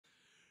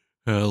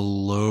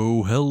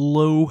Hello,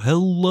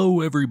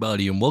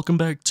 everybody, and welcome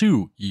back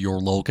to your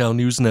Lolcow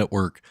News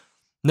Network.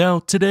 Now,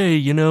 today,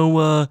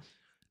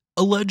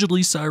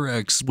 allegedly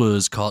Cyraxx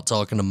was caught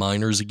talking to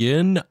minors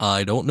again.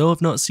 I don't know,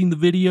 I've not seen the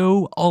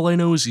video. All I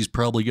know is he's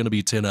probably going to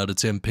be 10 out of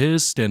 10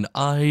 pissed, and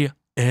I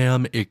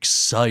am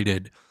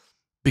excited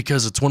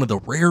because it's one of the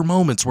rare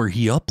moments where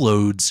he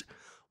uploads,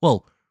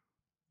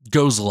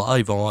 goes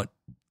live on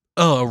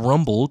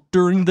Rumble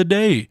during the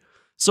day.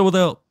 So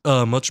without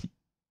much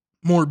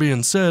more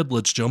being said,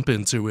 let's jump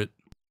into it.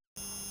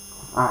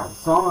 Alright,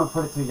 so I'm gonna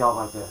put it to y'all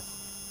like this.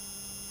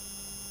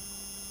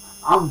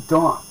 I'm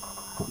done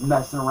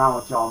messing around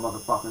with y'all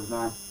motherfuckers,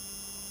 man.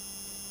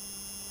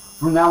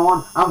 From now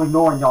on, I'm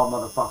ignoring y'all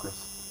motherfuckers.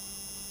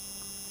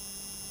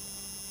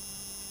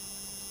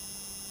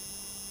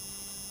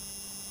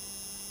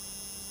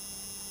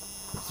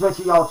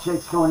 Especially y'all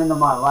chicks going into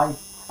my life,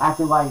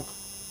 acting like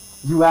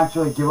you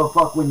actually give a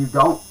fuck when you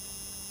don't.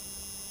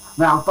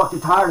 Man, I'm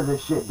fucking tired of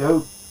this shit,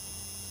 dude.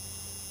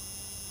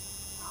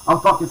 I'm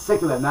fucking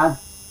sick of it, man.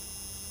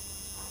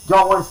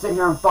 Y'all want to sit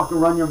here and fucking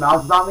run your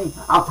mouths about me?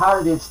 I'm tired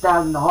of being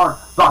stabbed in the heart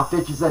by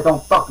bitches that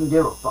don't fucking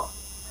give a fuck.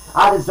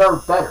 I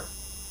deserve better.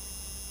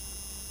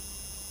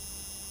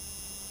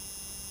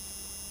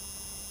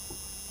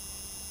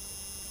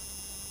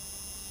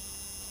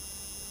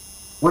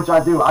 Which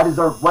I do. I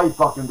deserve way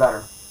fucking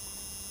better.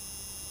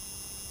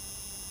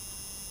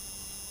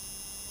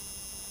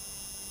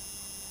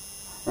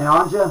 And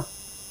Anja,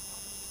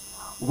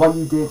 what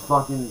you did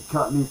fucking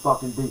cut me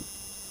fucking deep.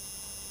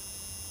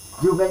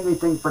 You made me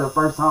think for the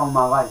first time in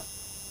my life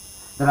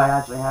that I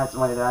actually had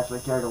somebody that actually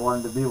cared and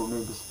wanted to be with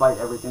me despite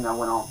everything that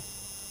went on.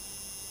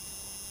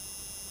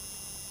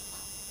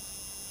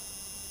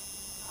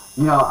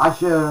 You know, I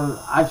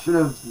should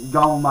have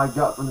gone with my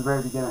gut from the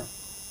very beginning.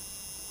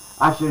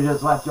 I should have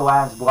just left your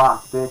ass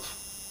blocked, bitch.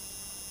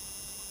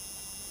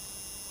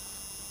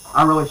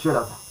 I really should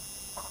have.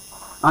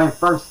 I mean,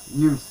 first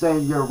you say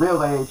your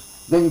real age,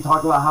 then you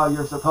talk about how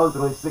you're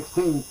supposedly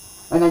 16,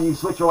 and then you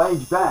switch your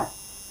age back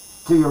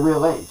to your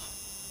real age.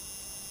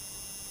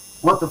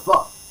 What the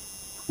fuck?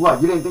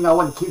 What, you didn't think I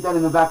wouldn't keep that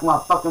in the back of my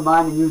fucking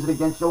mind and use it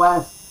against your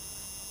ass?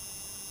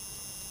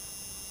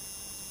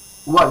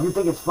 What, you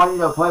think it's funny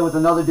to play with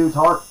another dude's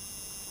heart?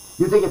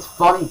 You think it's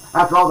funny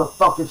after all the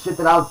fucking shit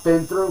that I've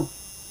been through?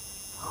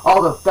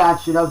 All the bad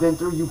shit I've been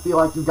through, you feel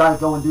like you gotta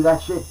go and do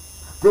that shit?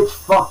 Bitch,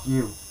 fuck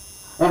you.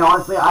 And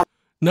honestly,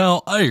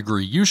 Now, I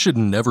agree, you should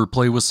never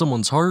play with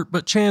someone's heart,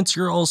 but Chance,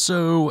 you're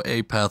also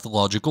a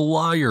pathological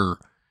liar.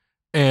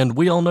 And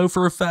we all know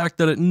for a fact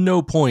that at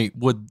no point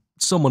would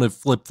someone have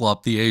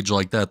flip-flopped the age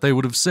like that. They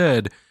would have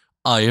said,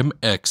 I am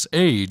X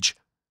age.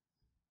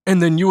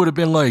 And then you would have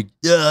been like,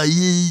 yeah,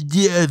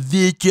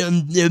 bitch,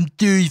 I'm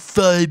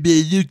 35, but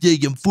it looks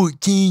like I'm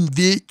 14,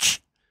 bitch.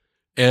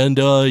 And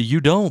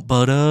you don't,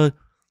 but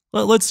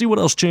let's see what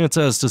else Chance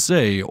has to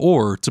say.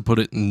 Or, to put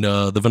it in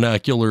the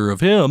vernacular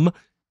of him,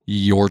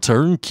 your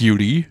turn,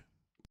 cutie.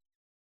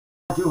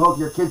 I do hope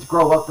your kids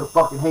grow up to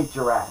fucking hate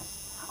your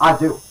ass. I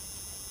do.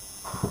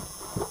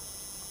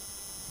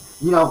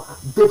 You know,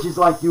 bitches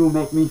like you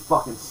make me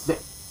fucking sick.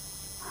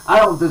 I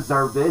don't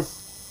deserve this.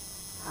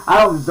 I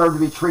don't deserve to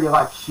be treated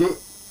like shit.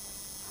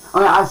 I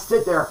mean, I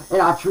sit there and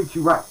I treat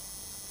you right.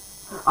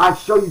 I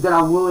show you that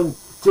I'm willing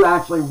to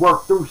actually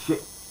work through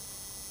shit.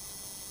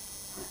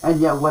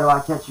 And yet, what do I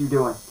catch you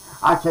doing?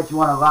 I catch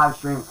you on a live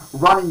stream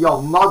running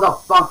your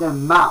motherfucking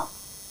mouth.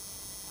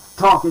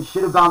 Talking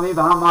shit about me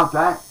behind my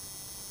back.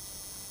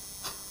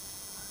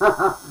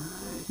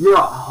 You're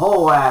a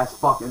whole ass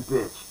fucking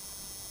bitch.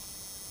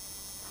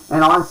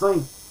 And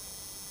honestly,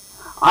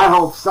 I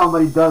hope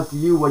somebody does to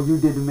you what you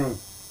did to me.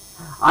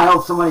 I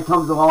hope somebody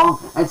comes along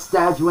and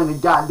stabs you in the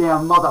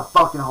goddamn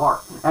motherfucking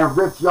heart and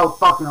rips your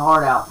fucking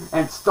heart out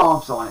and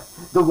stomps on it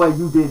the way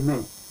you did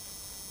me.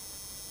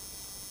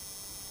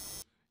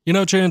 You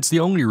know, Chance, the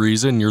only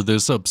reason you're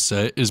this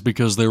upset is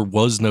because there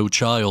was no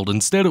child.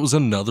 Instead, it was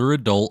another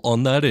adult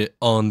on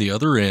the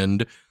other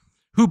end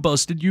who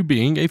busted you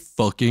being a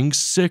fucking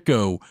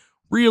sicko.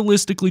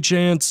 Realistically,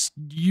 Chance,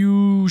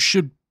 you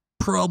should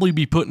probably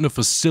be put in a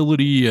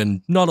facility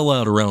and not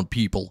allowed around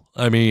people.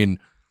 I mean,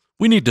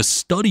 we need to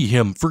study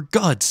him, for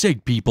God's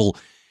sake, people.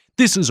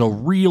 This is a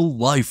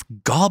real-life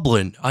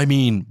goblin. I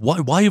mean,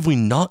 why have we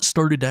not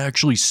started to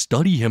actually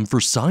study him for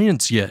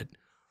science yet?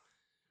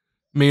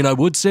 I mean, I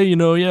would say,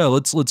 yeah,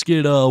 let's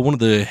get one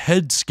of the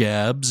head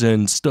scabs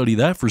and study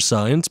that for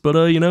science, but,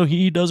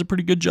 he does a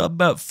pretty good job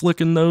about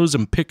flicking those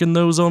and picking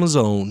those on his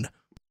own.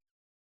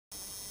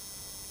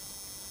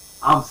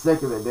 I'm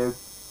sick of it, dude.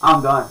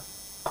 I'm done.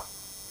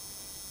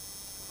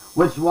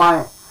 Which is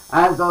why,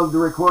 as of the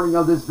recording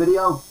of this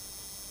video,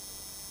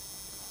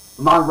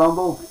 my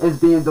Rumble is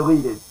being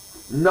deleted.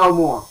 No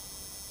more.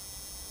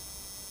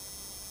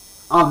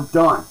 I'm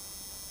done.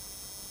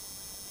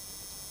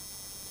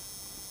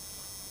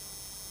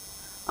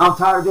 I'm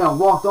tired of being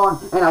walked on,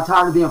 and I'm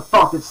tired of being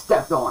fucking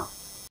stepped on.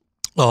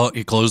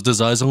 He closed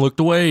his eyes and looked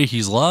away.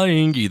 He's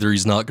lying. Either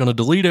he's not going to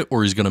delete it,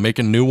 or he's going to make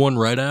a new one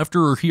right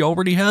after, or he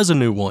already has a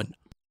new one.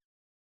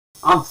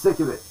 I'm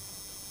sick of it.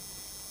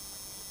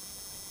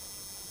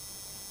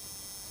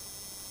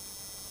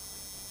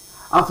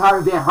 I'm tired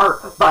of being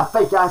hurt by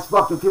fake ass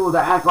fucking people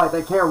that act like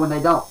they care when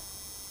they don't.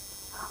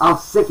 I'm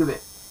sick of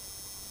it.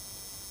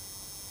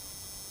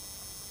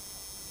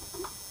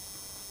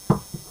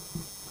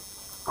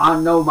 I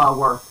know my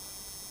worth.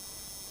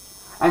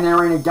 And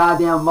there ain't a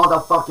goddamn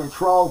motherfucking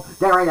troll,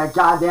 there ain't a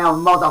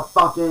goddamn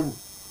motherfucking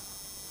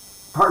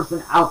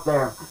person out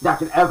there that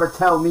can ever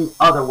tell me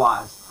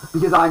otherwise.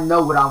 Because I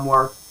know what I'm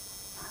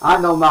worth.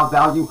 I know my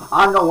value.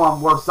 I know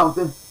I'm worth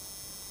something.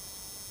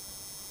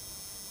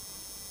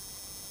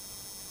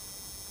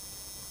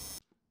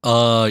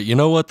 You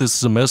know what? This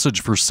is a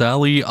message for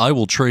Sally. I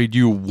will trade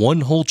you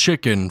one whole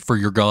chicken for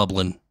your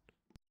goblin.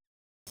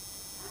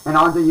 And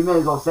Andre, you may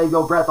as well save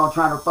your breath on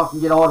trying to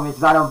fucking get hold of me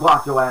because I done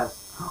blocked your ass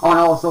on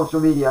all social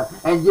media.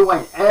 And you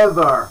ain't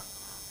ever,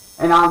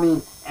 and I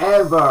mean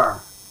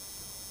ever,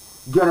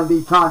 gonna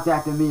be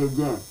contacting me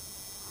again.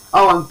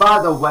 Oh, and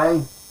by the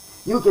way,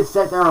 you can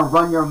sit there and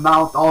run your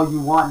mouth all you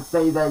want and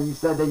say that you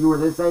said that you were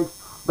this age.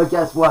 But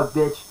guess what,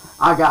 bitch?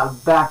 I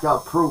got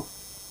backup proof.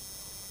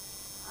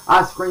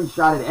 I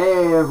screenshotted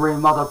every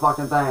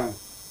motherfucking thing.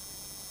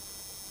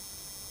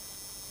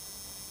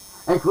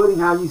 Including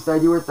how you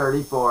said you were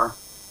 34.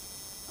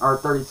 Or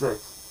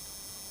 36.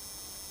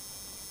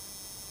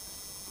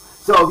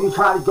 So if you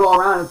try to go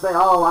around and say,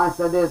 oh, I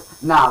said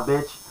this. Nah,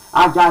 bitch.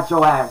 I got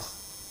your ass.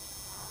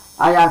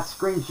 I got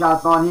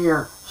screenshots on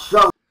here.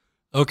 Show.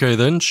 Okay,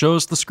 then show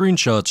us the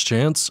screenshots,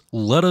 Chance.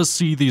 Let us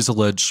see these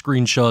alleged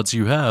screenshots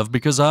you have,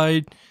 because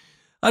I'd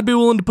be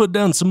willing to put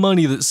down some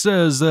money that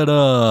says that,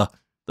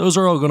 those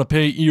are all gonna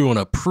paint you in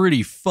a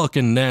pretty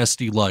fucking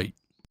nasty light.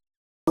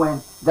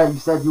 That you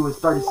said you was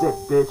 36,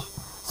 bitch.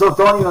 So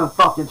don't even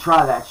fucking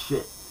try that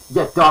shit.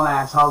 You dumb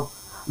asshole.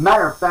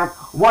 Matter of fact,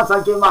 once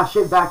I get my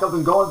shit back up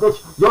and going,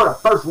 bitch, you're the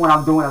first one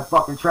I'm doing a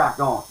fucking track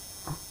on.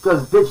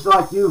 Cause bitches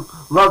like you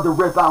love to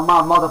rip out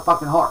my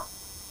motherfucking heart.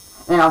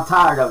 And I'm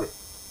tired of it.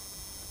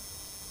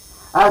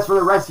 As for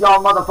the rest of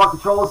y'all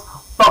motherfucking trolls,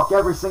 fuck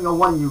every single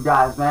one of you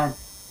guys, man.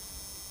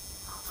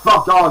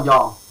 Fuck all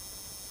y'all.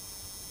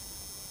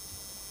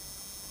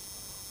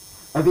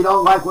 If you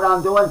don't like what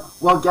I'm doing,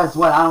 well guess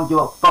what? I don't give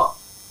a fuck.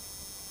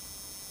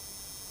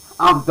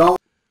 I'm done.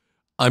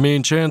 I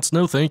mean, Chance,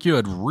 no thank you.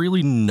 I'd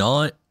really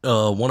not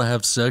want to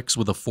have sex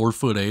with a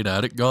 4'8"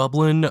 attic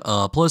goblin.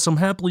 Plus, I'm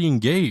happily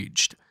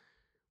engaged,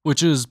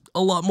 which is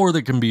a lot more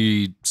that can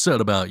be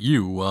said about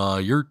you.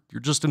 You're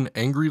just an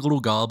angry little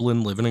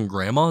goblin living in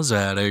grandma's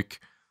attic,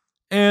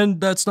 and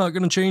that's not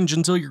going to change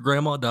until your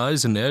grandma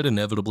dies and Ned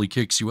inevitably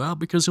kicks you out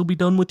because he'll be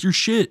done with your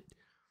shit.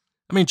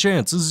 I mean,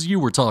 Chance, this is you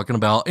we're talking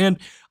about. And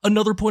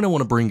another point I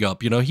want to bring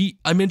up, you know,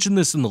 I mentioned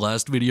this in the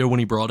last video when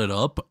he brought it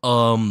up.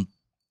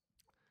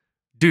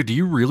 Dude, do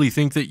you really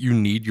think that you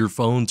need your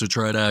phone to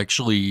try to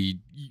actually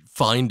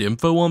find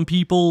info on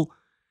people?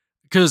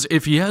 Because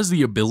if he has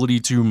the ability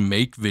to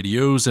make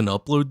videos and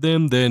upload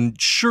them, then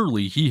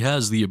surely he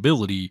has the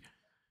ability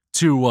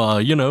to,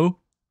 you know,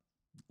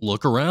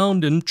 look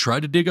around and try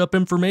to dig up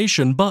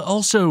information. But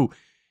also,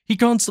 he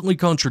constantly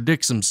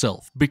contradicts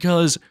himself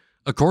because,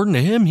 according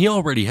to him, he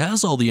already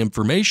has all the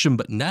information,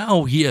 but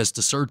now he has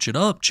to search it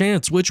up.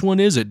 Chance, which one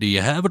is it? Do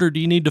you have it or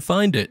do you need to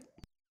find it?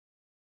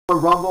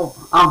 Rumble,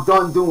 I'm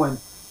done doing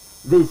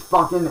these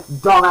fucking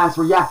dumbass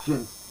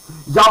reactions.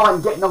 Y'all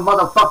ain't getting a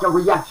motherfucking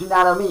reaction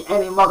out of me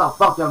any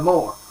motherfucking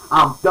more.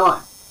 I'm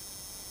done.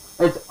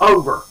 It's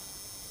over.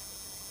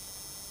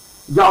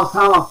 Y'all's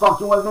time on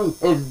fucking with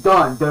me is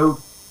done, dude.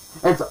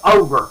 It's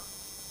over.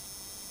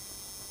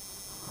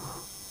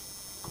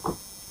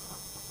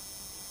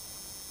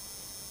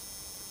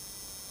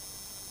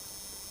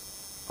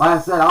 Like I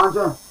said,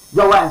 Anja,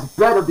 your ass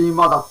better be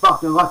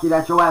motherfucking lucky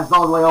that your ass is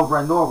all the way over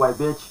in Norway,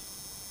 bitch.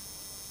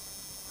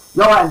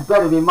 Your ass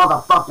better be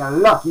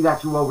motherfucking lucky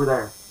that you over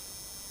there.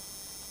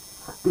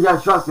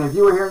 Because trust me, if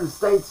you were here in the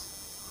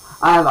States,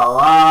 I have a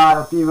lot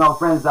of female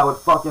friends that would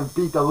fucking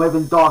beat the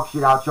living dog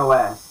shit out your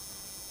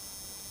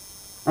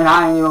ass. And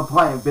I ain't even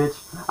playing, bitch.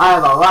 I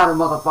have a lot of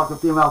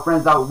motherfucking female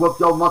friends that would whoop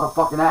your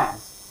motherfucking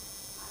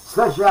ass.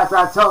 Especially after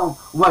I tell them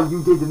what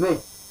you did to me.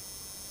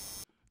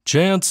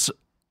 Chance,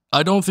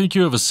 I don't think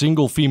you have a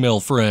single female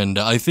friend.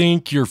 I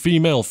think your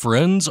female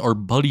friends are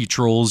buddy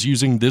trolls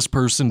using "this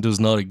person does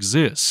not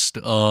exist."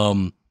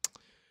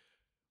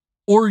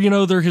 Or, you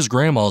know, they're his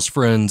grandma's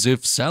friends.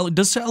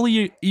 Does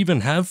Sally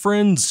even have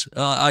friends?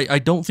 I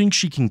don't think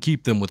she can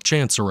keep them with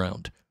Chance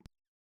around.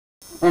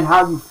 And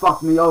how you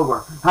fucked me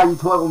over. How you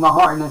toyed with my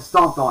heart and then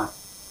stomped on it.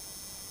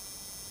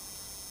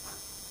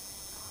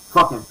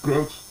 Fucking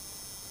bitch.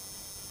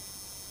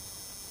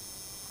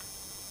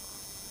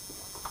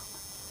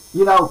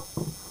 You know,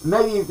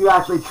 maybe if you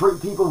actually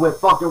treat people with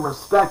fucking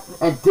respect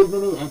and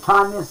dignity and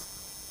kindness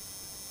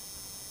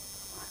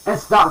and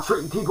stop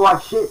treating people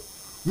like shit,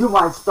 you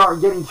might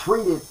start getting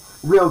treated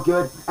real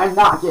good and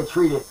not get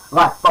treated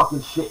like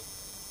fucking shit.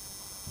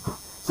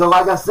 So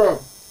like I said,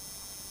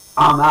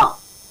 I'm out.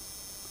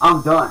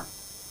 I'm done.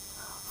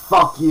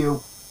 Fuck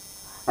you.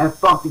 And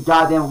fuck the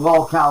goddamn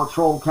Lolcow,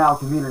 troll cow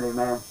community,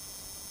 man.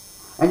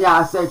 And yeah,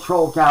 I say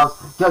troll cows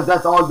because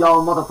that's all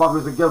y'all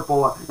motherfuckers are good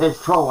for, is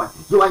trolling.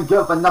 You ain't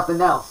good for nothing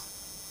else.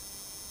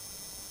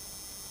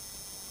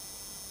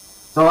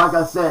 So like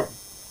I said,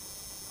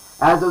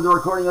 as of the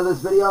recording of this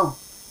video,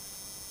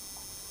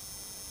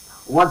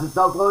 once it's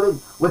uploaded,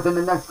 within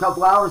the next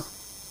couple hours,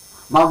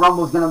 my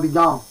Rumble's gonna be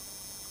gone.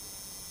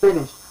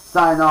 Finished.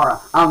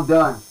 Sayonara. I'm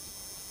done.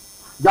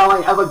 Y'all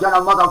ain't ever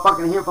gonna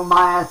motherfucking hear from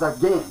my ass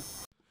again.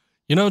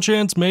 You know,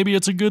 Chance, maybe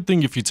it's a good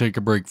thing if you take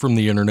a break from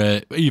the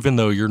internet, even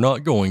though you're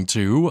not going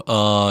to.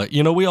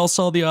 You know, we all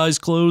saw the eyes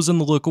close and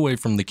the look away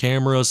from the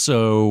camera,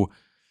 so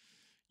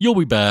you'll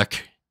be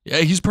back. Yeah,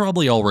 he's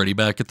probably already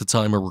back at the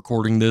time of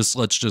recording this.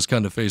 Let's just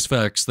kind of face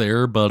facts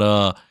there.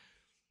 But,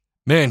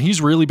 man, he's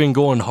really been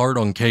going hard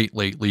on Kate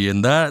lately,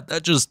 and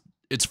that just,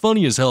 it's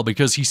funny as hell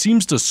because he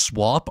seems to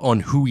swap on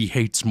who he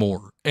hates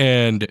more.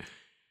 And,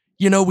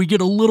 you know, we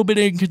get a little bit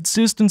of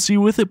inconsistency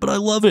with it, but I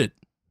love it.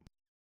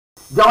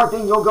 The only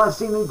thing you're gonna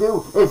see me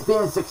do is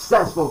being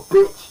successful,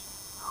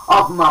 bitch.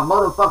 Off of my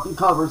motherfucking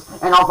covers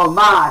and off of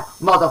my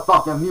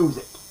motherfucking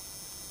music.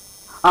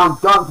 I'm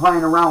done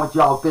playing around with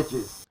y'all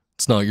bitches.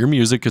 It's not your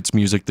music, it's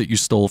music that you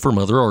stole from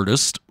other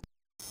artists.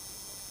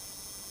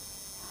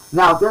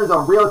 Now, if there's a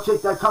real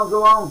chick that comes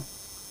along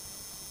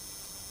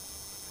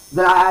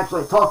that I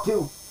actually talk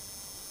to,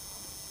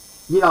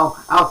 you know,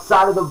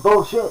 outside of the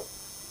bullshit,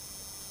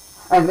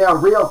 and they're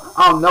real,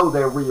 I'll know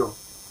they're real.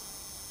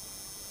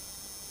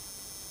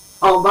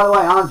 Oh, by the way,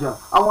 Anja,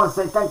 I want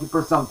to say thank you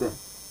for something.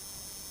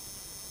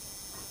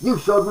 You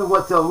showed me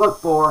what to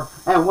look for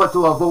and what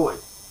to avoid.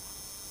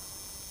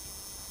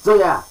 So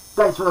yeah,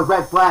 thanks for the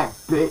red flag,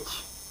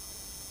 bitch.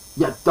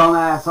 You dumb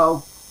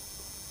asshole.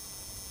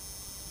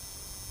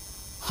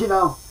 You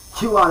know,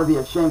 you ought to be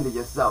ashamed of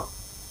yourself.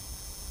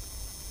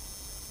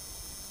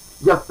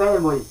 Your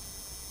family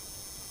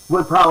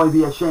would probably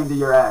be ashamed of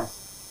your ass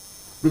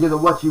because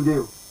of what you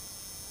do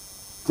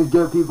to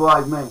good people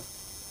like me.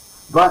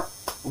 But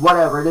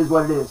whatever, it is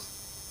what it is.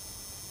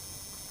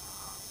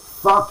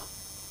 Fuck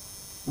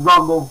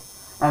Rumble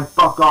and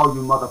fuck all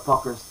you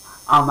motherfuckers.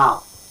 I'm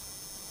out.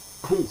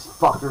 Peace,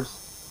 fuckers.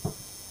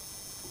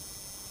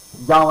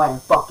 Y'all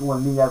ain't fucking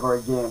with me ever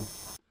again.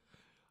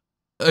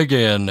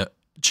 Again,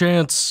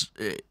 Chance,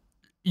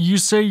 you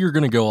say you're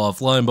gonna go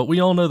offline, but we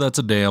all know that's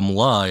a damn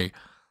lie.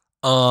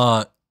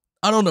 I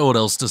don't know what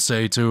else to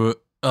say to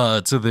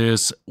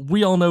this.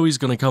 We all know he's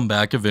gonna come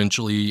back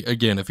eventually,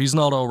 again, if he's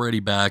not already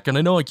back, and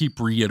I know I keep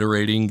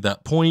reiterating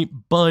that point,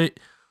 but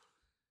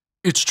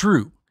it's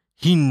true.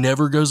 He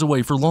never goes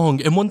away for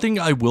long, and one thing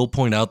I will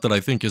point out that I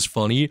think is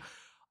funny,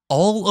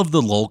 all of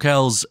the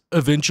Lolcows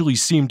eventually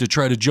seem to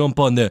try to jump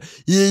on the,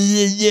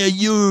 yeah,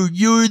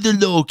 you're the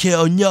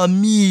Lolcow, not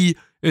me.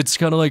 It's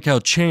kind of like how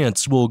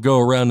Chance will go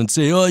around and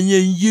say, oh yeah,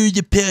 you're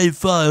the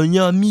pedophile,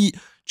 not me.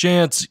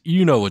 Chance,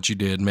 you know what you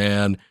did,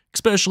 man.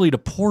 Especially to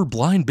poor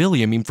blind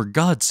Billy. I mean, for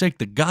God's sake,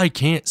 the guy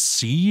can't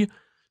see,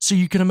 so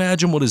you can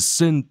imagine what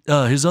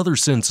his other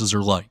senses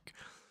are like.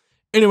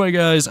 Anyway,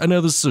 guys, I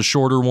know this is a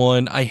shorter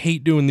one. I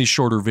hate doing these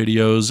shorter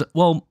videos.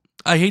 Well,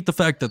 I hate the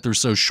fact that they're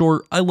so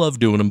short. I love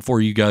doing them for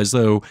you guys,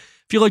 though.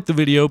 If you like the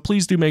video,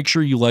 please do make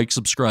sure you like,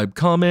 subscribe,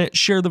 comment,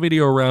 share the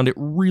video around. It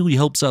really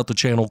helps out the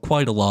channel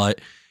quite a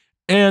lot.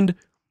 And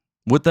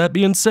with that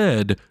being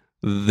said,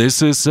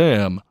 this is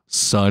Sam,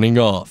 signing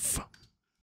off.